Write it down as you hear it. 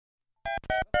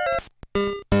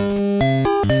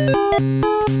Welcome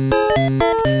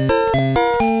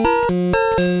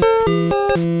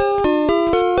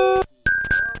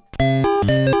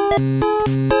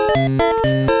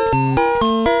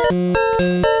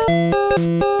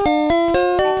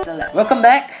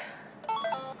back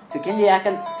to Kindiak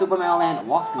Super Mario Land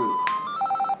walkthrough.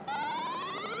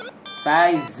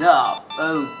 Size up,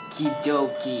 okie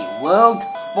dokie, World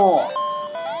 4.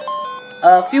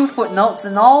 A few footnotes: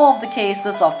 in all of the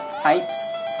cases of pipes,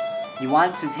 you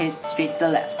want to hit straight to the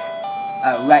left.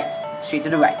 Right, straight to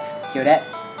the right. Hear that?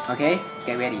 Okay,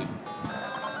 get ready.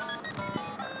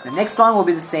 The next one will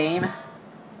be the same.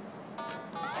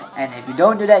 And if you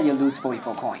don't do that, you'll lose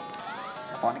 44 coins.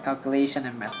 Upon calculation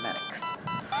and mathematics.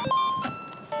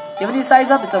 If you have any size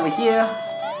up, it's over here.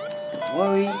 Don't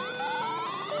worry.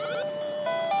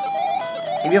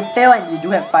 If you fail and you do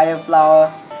have fire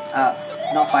flower,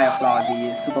 not fire flower,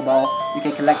 the super ball, you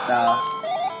can collect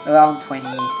around 22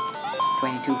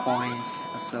 coins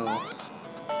or so.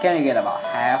 Can you get about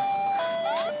half?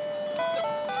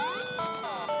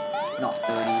 Not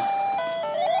 30.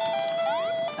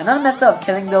 Another method of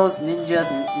killing those ninjas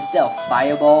instead of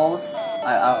fireballs,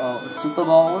 super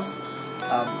balls,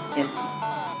 is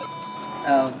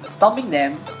stomping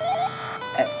them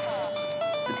at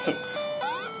the pits.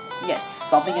 Yes,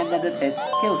 stomping them at the pits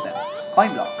kills them. Coin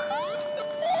block.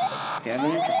 If you're ever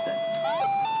interested.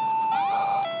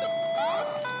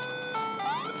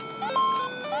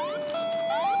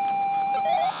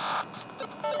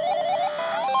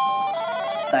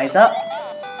 Size up.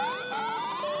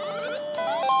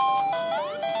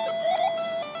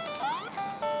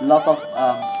 Lots of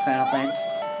piranha plants.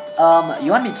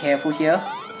 You want to be careful here.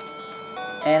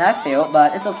 And I failed,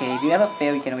 but it's okay. If you ever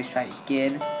fail, you can always try it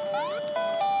again.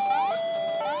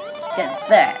 Get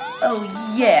that. Oh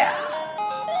yeah.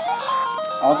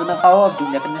 Ultimate power of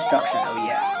Doom Weapon Destruction. Oh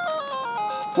yeah.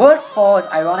 World 4 is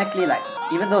ironically like,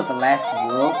 even though it's the last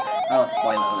world, oh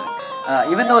spoiler alert.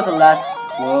 Even though it's the last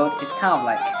world, it's kind of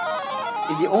like,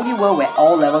 it's the only world where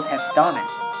all levels have Starman.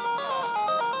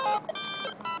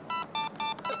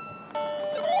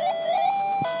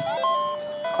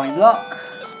 Coin block.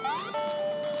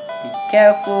 Be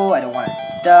careful, I don't want to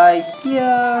die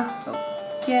here.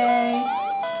 Okay.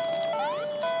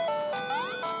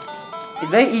 It's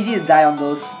very easy to die on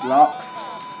those blocks.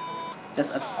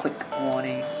 Just a quick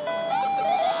warning.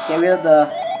 Get rid of the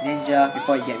ninja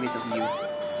before you get rid of you.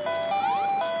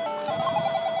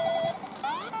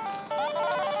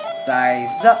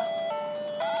 Size up.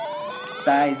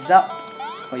 Size up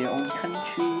for your own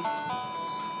country.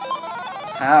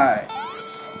 Hearts.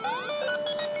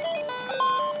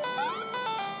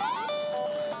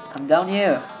 Come down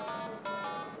here.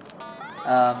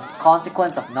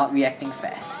 Consequence of not reacting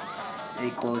fast. It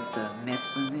equals to miss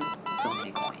so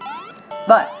many coins.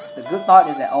 But the good part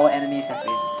is that all enemies have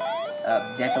been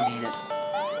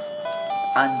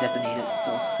undetonated.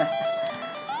 So,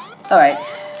 alright.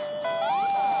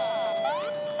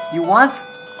 You want,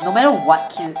 no matter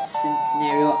what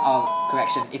scenario or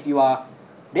correction, if you are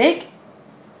big,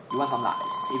 you want some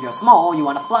lives. If you're small, you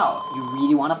want a flower. You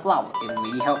really want a flower. It will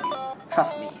really help you.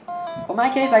 Trust me. For my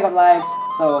case, I got lives,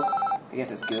 so I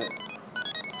guess it's good.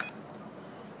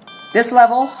 This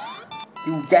level,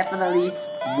 you definitely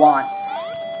want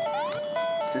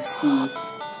to see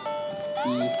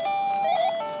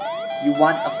you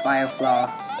want a fire flower,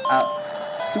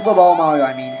 Super Ball Mario,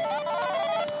 I mean.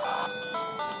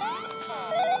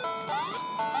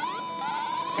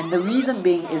 And the reason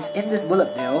being is in this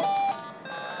bullet bill,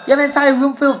 you have an entire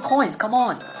room full of coins, come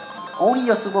on! Only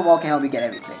your Super Ball can help you get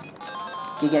everything.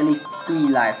 You can get at least 3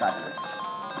 lives out of this,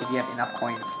 if you have enough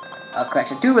coins.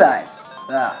 Correction, 2 lives!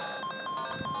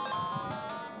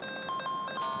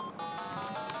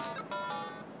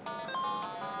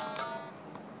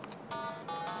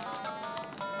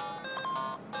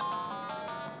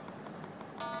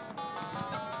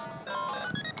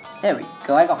 There we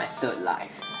go, I got my 3rd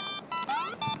life.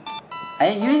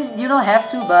 You don't have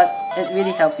to, but it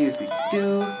really helps you if you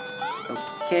do.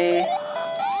 Okay.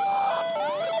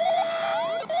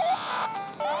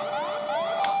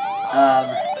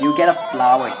 You get a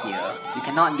flower here. You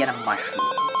cannot get a mushroom.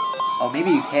 Or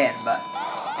maybe you can, but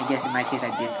I guess in my case I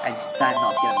decided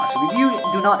not to get a mushroom. If you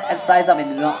do not have size up and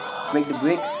do not break the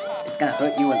bricks, it's gonna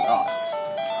hurt you a lot.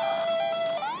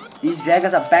 These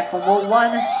dragons are back from World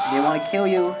 1. They want to kill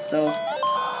you, so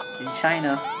in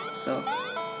China, so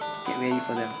get ready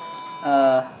for them.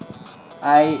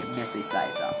 I missed the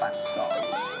size up, I'm sorry.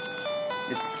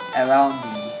 It's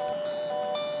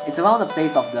around the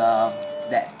place of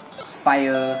that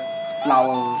fire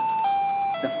flower,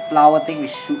 the flower thing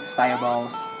which shoots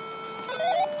fireballs.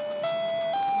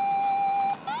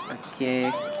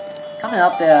 Okay, Coming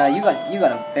up there, you got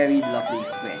a very lovely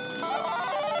friend.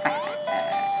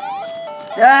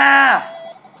 Ah!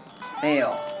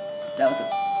 Fail. That was a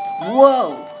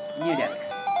whoa! Near death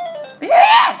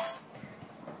experience.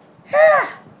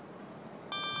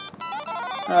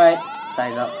 Alright,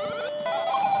 size up.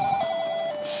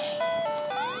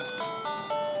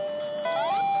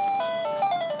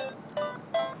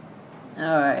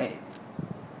 Alright.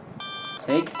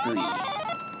 Take 3.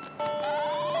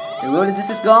 The road to this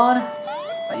is gone,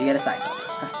 but you get a size up.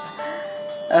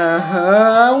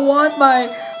 I want my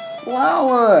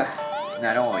flower!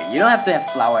 No, don't worry, you don't have to have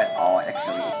flower at all,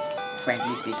 actually.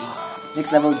 Frankly speaking.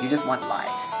 Next level, you just want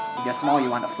lives. If you're small, you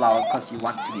want a flower because you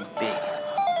want to be big.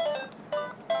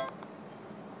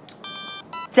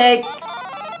 Take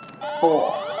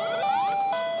 4.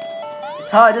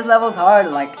 It's hard, this level's hard.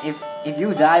 Like, if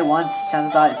you die once,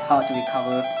 chances are it's hard to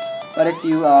recover. But if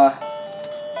you,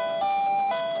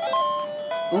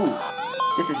 ooh,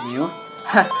 this is new.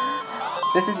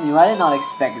 This is new, I did not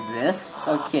expect this.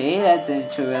 Okay, that's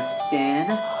interesting.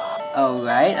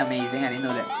 Alright, amazing, I didn't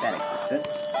know that existed.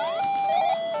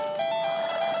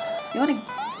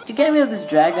 To get rid of this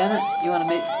dragon, you want to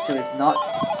make sure it's not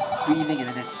breathing and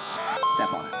then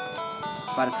step on it.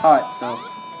 But it's hard, so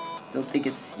don't think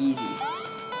it's easy.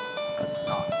 Because it's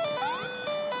not.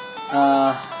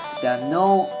 There are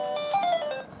no...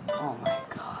 Oh my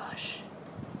gosh.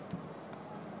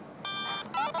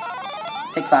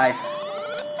 Take 5.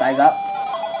 Size up.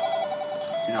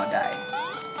 Do not die.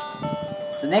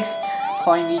 The next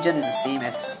coin region is the same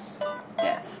as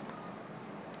death.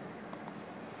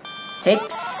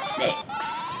 Take 6.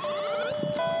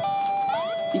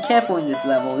 Be careful in this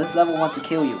level. This level wants to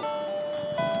kill you.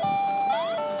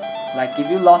 Like if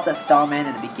you lost that Starman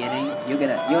at the beginning, you're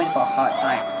in for a hard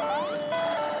time.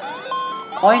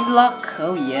 Coin luck.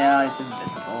 Oh yeah, it's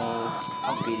invisible.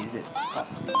 How great is it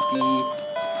possibly be?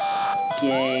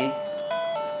 Okay.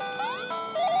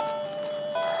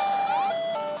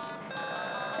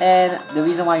 And the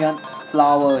reason why you want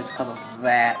flower is because of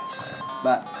that.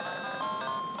 But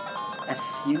as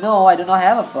you know, I do not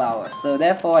have a flower, so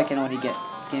therefore I can only stick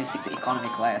to economy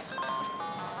class.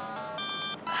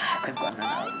 I could have gotten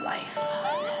another life.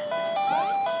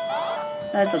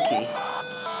 But that's okay.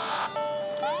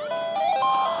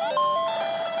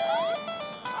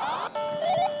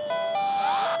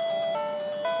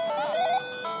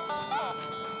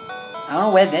 I don't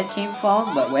know where that came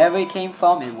from, but wherever it came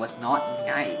from, it was not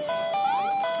nice.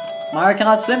 Mario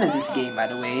cannot swim in this game, by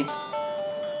the way.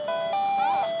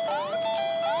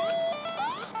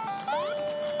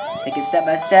 Take it step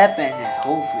by step and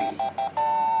hopefully.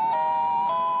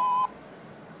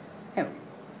 There we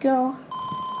go.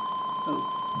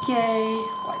 Okay,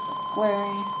 lights are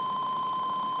glaring.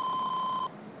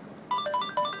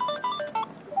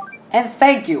 And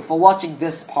thank you for watching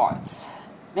this part.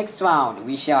 Next round,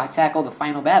 we shall tackle the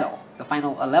final battle, the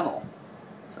final level.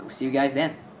 So we'll see you guys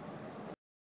then.